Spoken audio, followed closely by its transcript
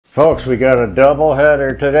Folks, we got a double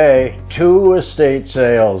header today. 2 estate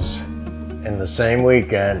sales in the same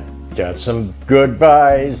weekend. Got some good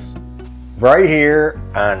buys right here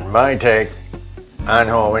on my take on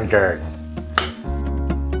home and garden.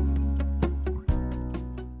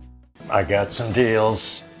 I got some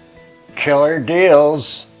deals, killer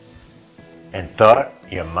deals, and thought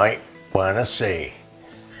you might want to see.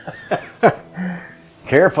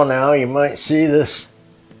 Careful now, you might see this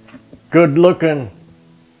good looking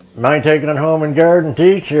My Take on Home and Garden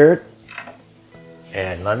t-shirt.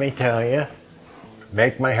 And let me tell you,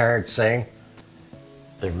 make my heart sing,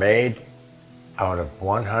 they're made out of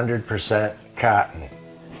 100% cotton.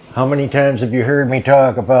 How many times have you heard me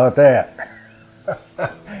talk about that?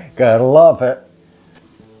 Gotta love it.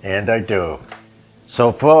 And I do.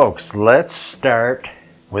 So folks, let's start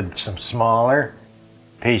with some smaller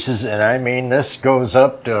pieces, and I mean this goes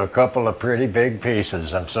up to a couple of pretty big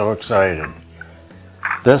pieces. I'm so excited.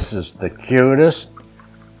 This is the cutest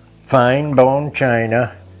fine bone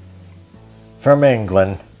china from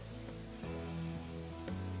England,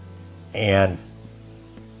 and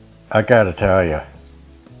I gotta tell you,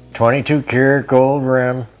 22 karat gold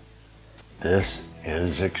rim. This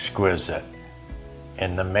is exquisite,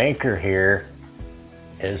 and the maker here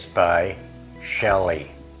is by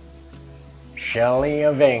Shelley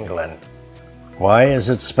of England. Why is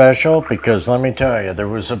it special? Because let me tell you, there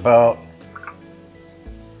was about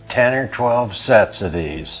 10 or 12 sets of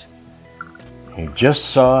these. You just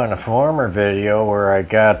saw in a former video where I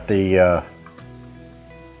got the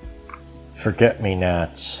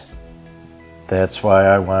forget-me-nots. That's why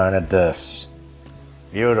I wanted this.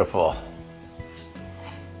 Beautiful.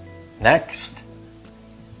 Next,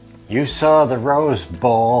 you saw the rose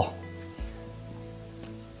bowl,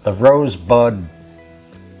 the rosebud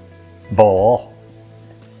bowl,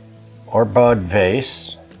 or bud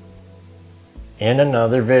vase, in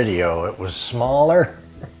another video. It was smaller,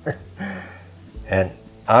 and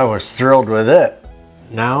I was thrilled with it.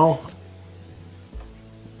 Now,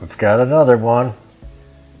 we've got another one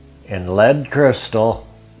in lead crystal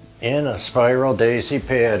in a spiral daisy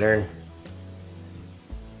pattern.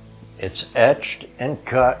 It's etched and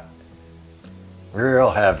cut real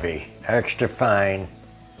heavy, extra fine.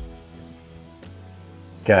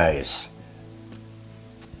 Guys,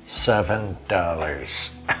 $7.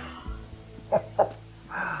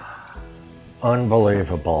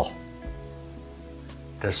 Unbelievable.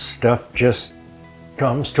 This stuff just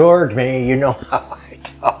comes toward me. You know how I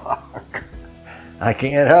talk. I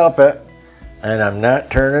can't help it, and I'm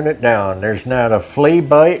not turning it down. There's not a flea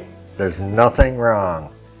bite. There's nothing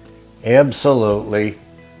wrong. Absolutely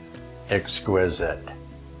exquisite.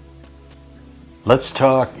 Let's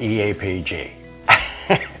talk EAPG.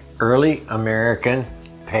 Early American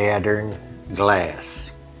pattern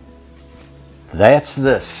glass. That's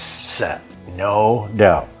this set, no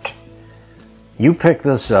doubt. You pick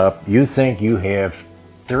this up, you think you have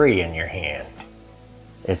 3 in your hand.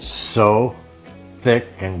 It's so thick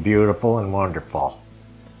and beautiful and wonderful.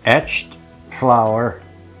 Etched flower,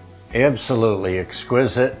 absolutely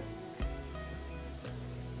exquisite.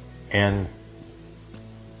 And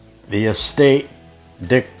the estate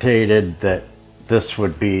dictated that this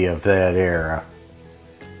would be of that era.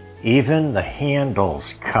 Even the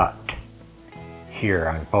handles cut here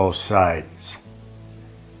on both sides.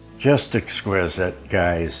 Just exquisite,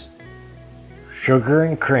 guys. Sugar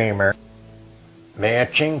and creamer,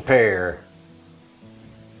 matching pair,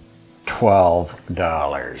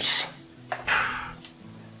 $12.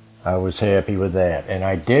 I was happy with that, and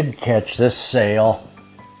I did catch this sale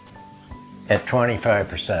at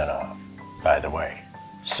 25% off, by the way.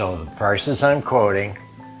 So the prices I'm quoting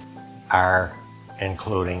are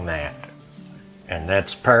including that. And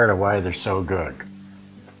that's part of why they're so good.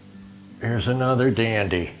 Here's another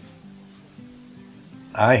dandy.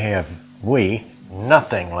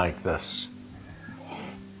 Nothing like this.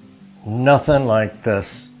 Nothing like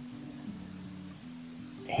this.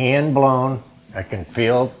 Hand blown. I can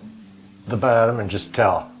feel the bottom and just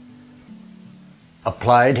tell.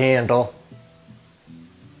 Applied handle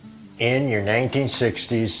in your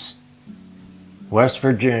 1960s West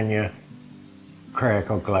Virginia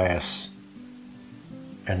crackle glass.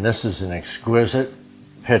 And this is an exquisite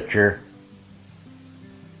picture,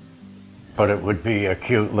 but it would be a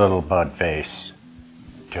cute little bud vase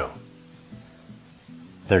too.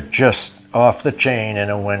 They're just off the chain in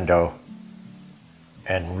a window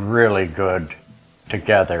and really good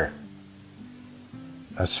together,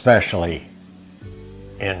 especially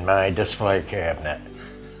in my display cabinet.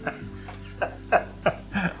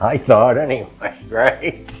 I thought anyway,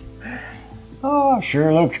 right? Oh,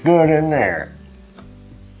 sure looks good in there.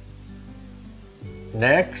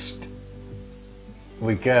 Next,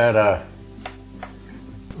 we got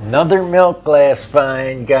another milk glass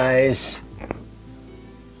find, guys.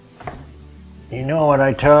 You know what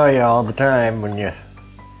I tell you all the time, when you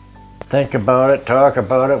think about it, talk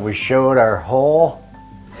about it, we showed our whole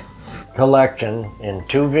collection in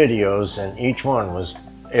 2 videos, and each one was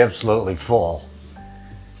absolutely full.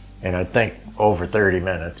 And I think over 30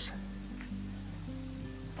 minutes.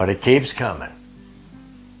 But it keeps coming.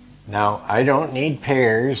 Now, I don't need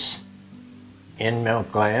pears in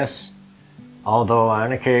milk glass, although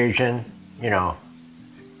on occasion, you know,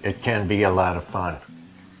 it can be a lot of fun.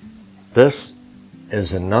 This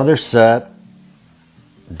is another set,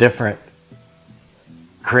 different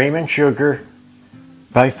cream and sugar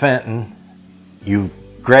by Fenton. You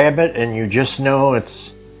grab it and you just know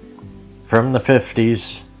it's from the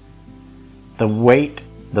 50s. The weight,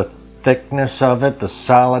 the thickness of it, the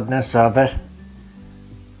solidness of it,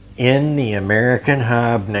 in the American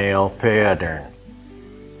hobnail pattern.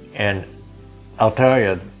 And I'll tell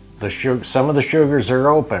you, some of the sugars are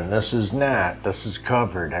open. This is not. This is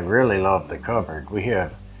covered. I really love the covered. We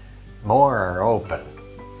have more are open.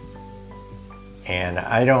 And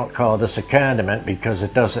I don't call this a condiment because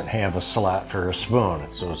it doesn't have a slot for a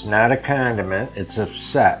spoon. So it's not a condiment, it's a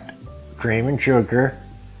set. Cream and sugar,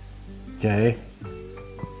 okay,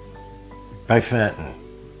 by Fenton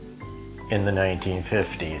in the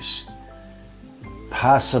 1950s.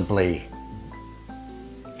 Possibly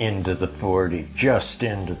into the 40s, just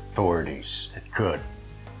into the 40s, it could.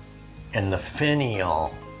 And the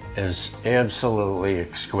finial is absolutely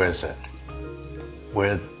exquisite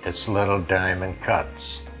with its little diamond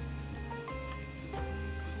cuts.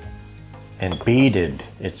 And beaded,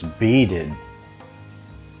 it's beaded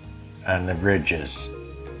on the ridges.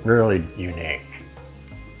 Really unique.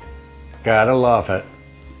 Gotta love it.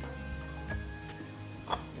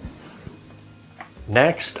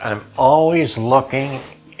 Next, I'm always looking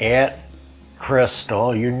at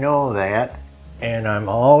crystal, you know that, and I'm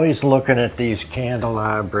always looking at these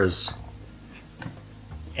candelabras,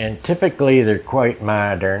 and typically they're quite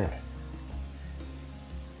modern,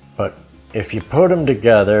 but if you put them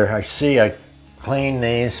together, I clean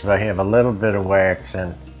these, but I have a little bit of wax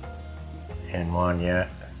in one yet.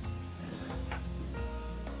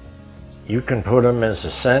 You can put them as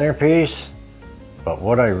a centerpiece, but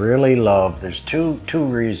what I really love, there's two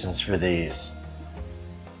reasons for these.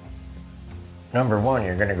 Number one,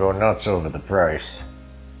 you're gonna go nuts over the price.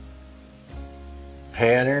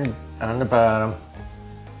 Pattern on the bottom.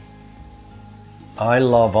 I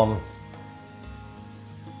love them.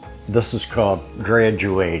 This is called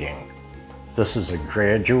graduating. This is a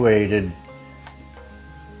graduated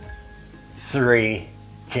 3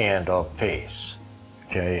 candle piece,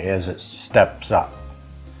 okay, as it steps up.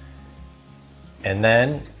 And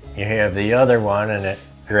then you have the other one and it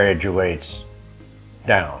graduates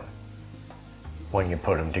down when you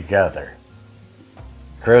put them together.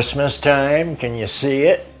 Christmas time, can you see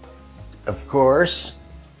it? Of course.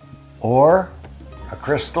 Or a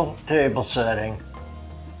crystal table setting.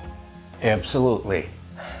 Absolutely.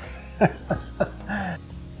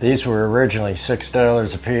 These were originally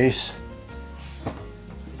 $6 a piece.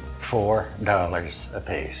 $4 a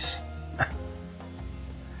piece.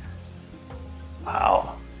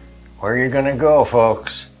 Wow. Where are you gonna go,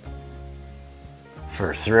 folks?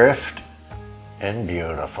 For thrift and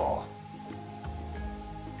beautiful.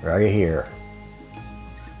 Right here.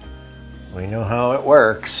 We know how it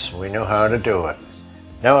works. We know how to do it.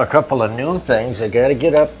 Now a couple of new things. I gotta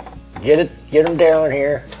get up, get them down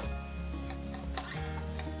here.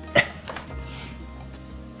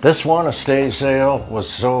 This one estate sale was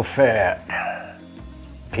so fat.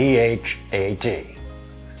 P-H-A-T.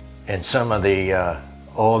 In some of the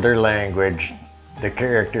older language, the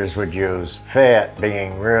characters would use fat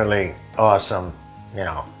being really awesome, you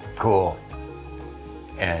know, cool,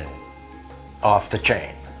 and off the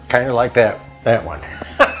chain. Kind of like that one.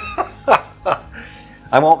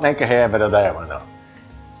 I won't make a habit of that one though.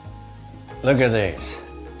 Look at these.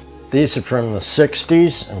 These are from the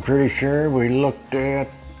 60s. I'm pretty sure we looked at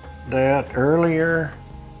that earlier.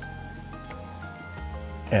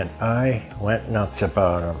 And I went nuts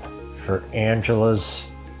about them for Angela's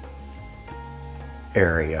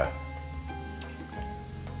area.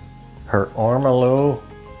 Her Ormolu,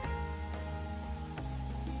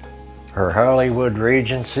 her Hollywood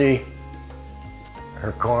Regency,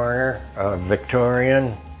 her corner of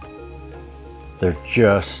Victorian. They're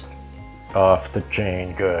just off the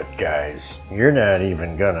chain good, guys. You're not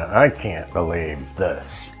even gonna, I can't believe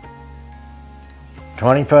this.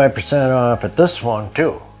 25% off at this one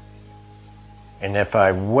too. And if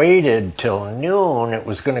I waited till noon, it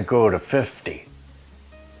was gonna go to 50.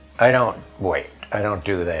 I don't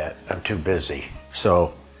do that. I'm too busy.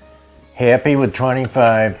 So happy with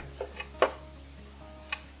 25.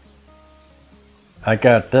 I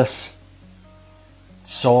got this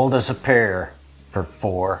sold as a pair for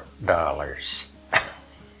 $4.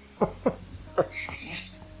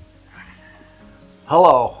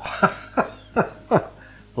 Hello.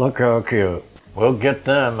 Look how cute. We'll get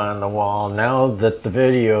them on the wall now that the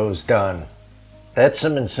video's done. That's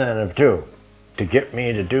some incentive too, to get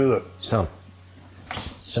me to do some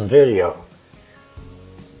video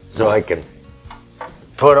so I can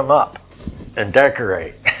put them up and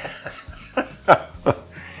decorate.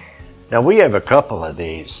 Now we have a couple of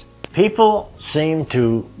these. People seem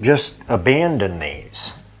to just abandon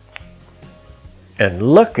these. And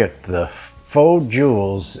look at the faux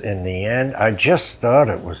jewels in the end. I just thought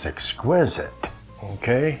it was exquisite.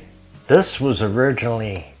 Okay, this was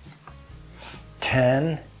originally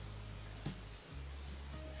 10,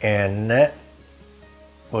 and that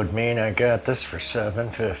would mean I got this for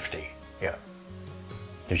 $7.50. Yeah,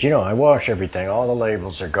 because you know I wash everything. All the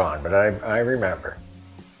labels are gone, but I remember.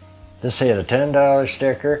 This had a $10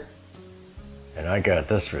 sticker, and I got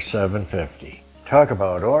this for $7.50. Talk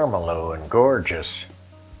about ormolu and gorgeous.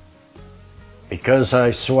 Because I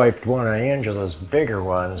swiped one of Angela's bigger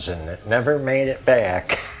ones and it never made it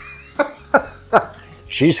back,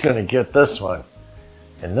 she's going to get this one.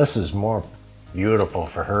 And this is more beautiful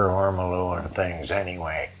for her ormolu and things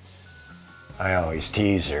anyway. I always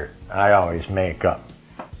tease her. I always make up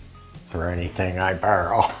for anything I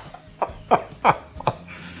borrow.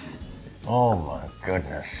 Oh my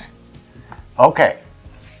goodness. Okay.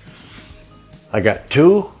 I got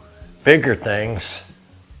two bigger things.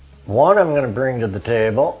 One I'm going to bring to the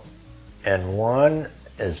table, and one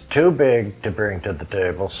is too big to bring to the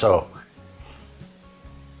table, so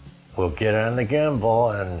we'll get on the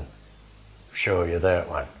gimbal and show you that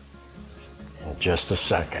one in just a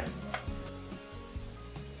second.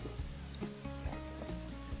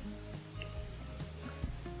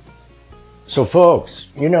 So folks,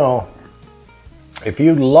 you know, if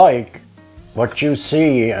you like what you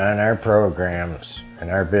see on our programs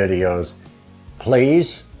and our videos,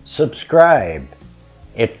 please subscribe.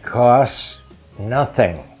 It costs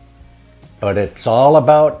nothing, but it's all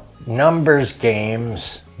about numbers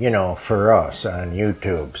games, you know, for us on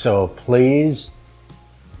YouTube. So please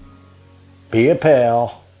be a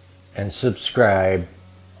pal and subscribe,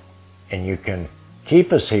 and you can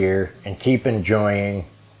keep us here and keep enjoying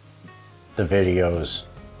the videos.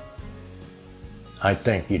 I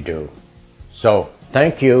think you do. So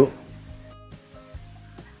thank you.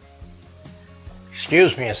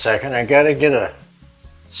 Excuse me a second, I gotta get a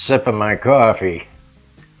sip of my coffee.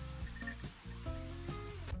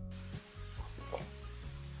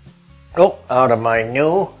 Oh, out of my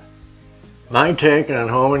new My Take on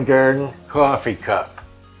Home and Garden coffee cup.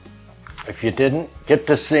 If you didn't get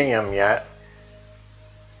to see them yet,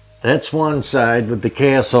 that's one side with the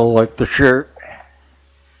castle like the shirt.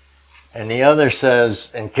 And the other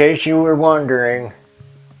says, in case you were wondering,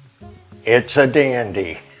 it's a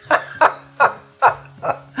dandy.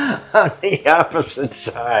 On the opposite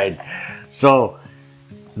side. So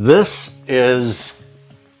this is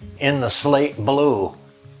in the slate blue,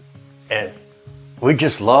 and we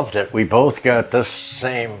just loved it. We both got this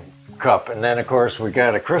same cup, and then of course we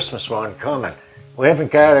got a Christmas one coming. We haven't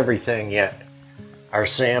got everything yet. Our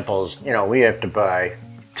samples, you know, we have to buy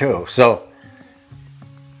too. So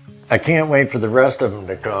I can't wait for the rest of them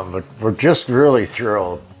to come, but we're just really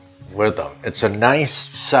thrilled with them. It's a nice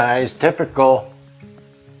size, typical,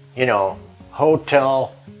 you know,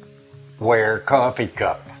 hotel ware coffee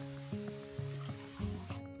cup.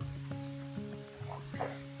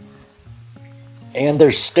 And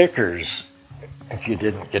there's stickers, if you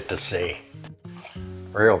didn't get to see.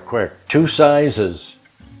 Real quick, two sizes.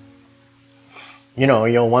 You know,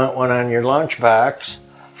 you'll want one on your lunchbox.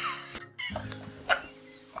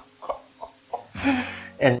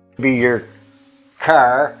 And maybe your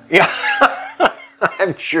car. Yeah,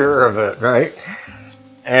 I'm sure of it, right?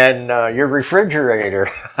 And your refrigerator.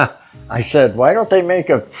 I said, why don't they make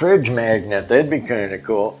a fridge magnet? That'd be kind of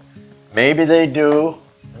cool. Maybe they do.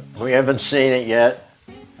 We haven't seen it yet.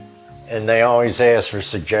 And they always ask for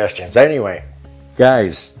suggestions. Anyway,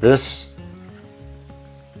 guys, it's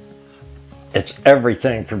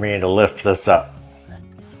everything for me to lift this up.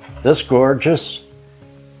 This gorgeous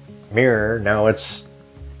mirror, now it's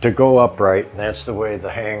to go upright, and that's the way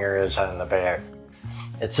the hanger is on the back.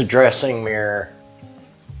 It's a dressing mirror.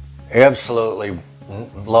 Absolutely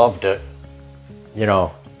loved it. You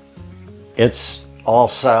know, it's all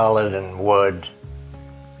solid and wood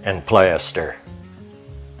and plaster.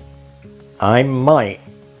 I might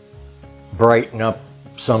brighten up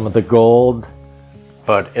some of the gold,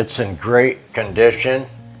 but it's in great condition.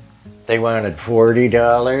 They wanted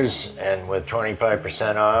 $40, and with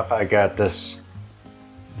 25% off, I got this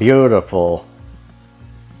beautiful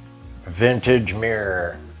vintage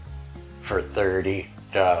mirror for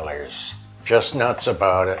 $30. Just nuts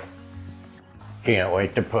about it. Can't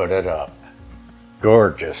wait to put it up.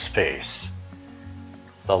 Gorgeous piece.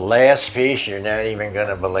 The last piece, you're not even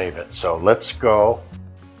gonna believe it. So let's go.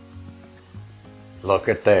 Look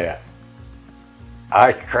at that.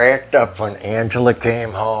 I cracked up when Angela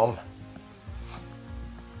came home.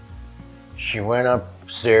 She went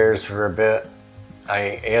upstairs for a bit.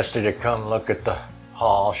 I asked her to come look at the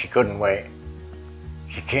hall. She couldn't wait.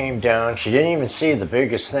 She came down. She didn't even see the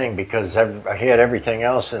biggest thing because I had everything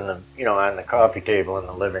else in the, on the coffee table in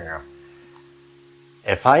the living room.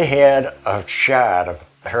 If I had a shot of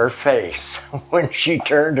her face when she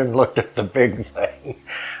turned and looked at the big thing,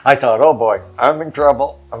 I thought, oh boy, I'm in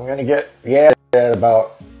trouble. I'm going to get yelled at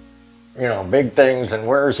about, big things and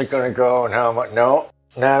where is it going to go and how much. No,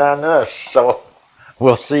 not on this. So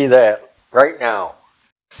we'll see that right now.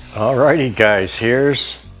 Alrighty guys,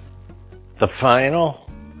 here's the final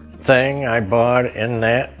thing I bought in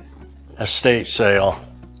that estate sale.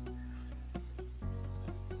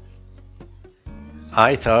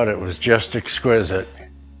 I thought it was just exquisite.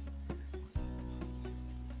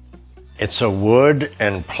 It's a wood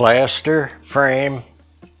and plaster frame,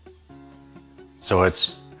 so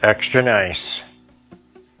it's extra nice.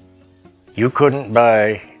 You couldn't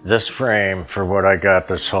buy this frame for what I got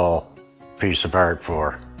this whole piece of art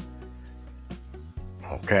for.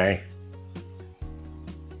 Okay?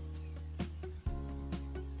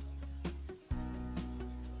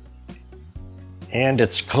 And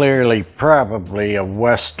it's clearly probably a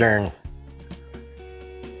Western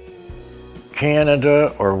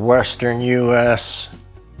Canada or Western US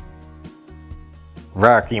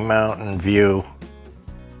Rocky Mountain view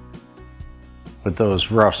with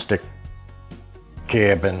those rustic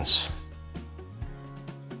cabins.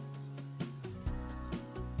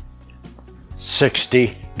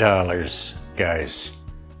 $60, guys.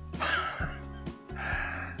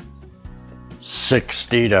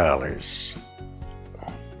 $60.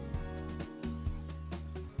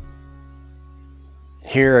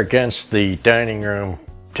 Here against the dining room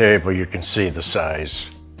table, you can see the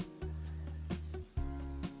size.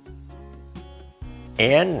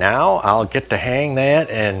 And now I'll get to hang that,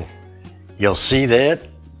 and you'll see that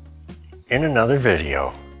in another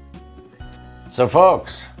video. So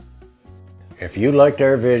folks, if you liked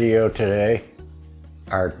our video today,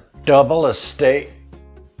 our double estate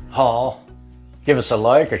haul, give us a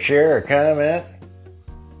like, a share, a comment,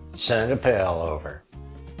 send a pal over.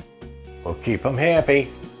 We'll keep them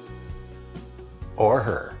happy, or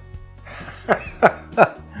her.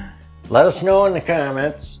 Let us know in the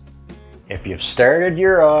comments if you've started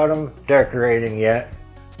your autumn decorating yet,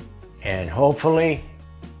 and hopefully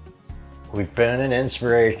we've been an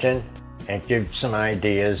inspiration and give some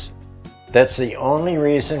ideas. That's the only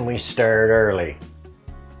reason we start early.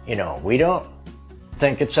 We don't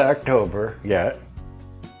think it's October yet,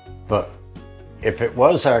 but if it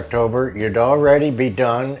was October, you'd already be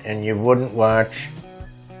done and you wouldn't watch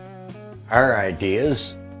our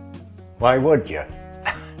ideas. Why would you?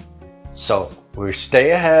 So we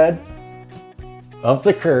stay ahead of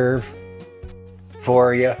the curve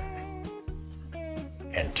for you,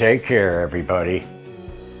 and take care, everybody.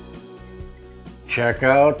 Check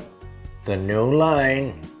out the new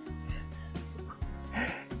line,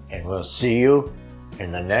 and we'll see you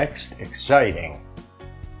in the next exciting,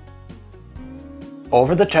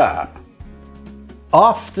 over the top,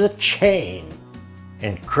 off the chain,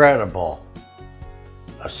 incredible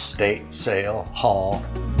estate sale haul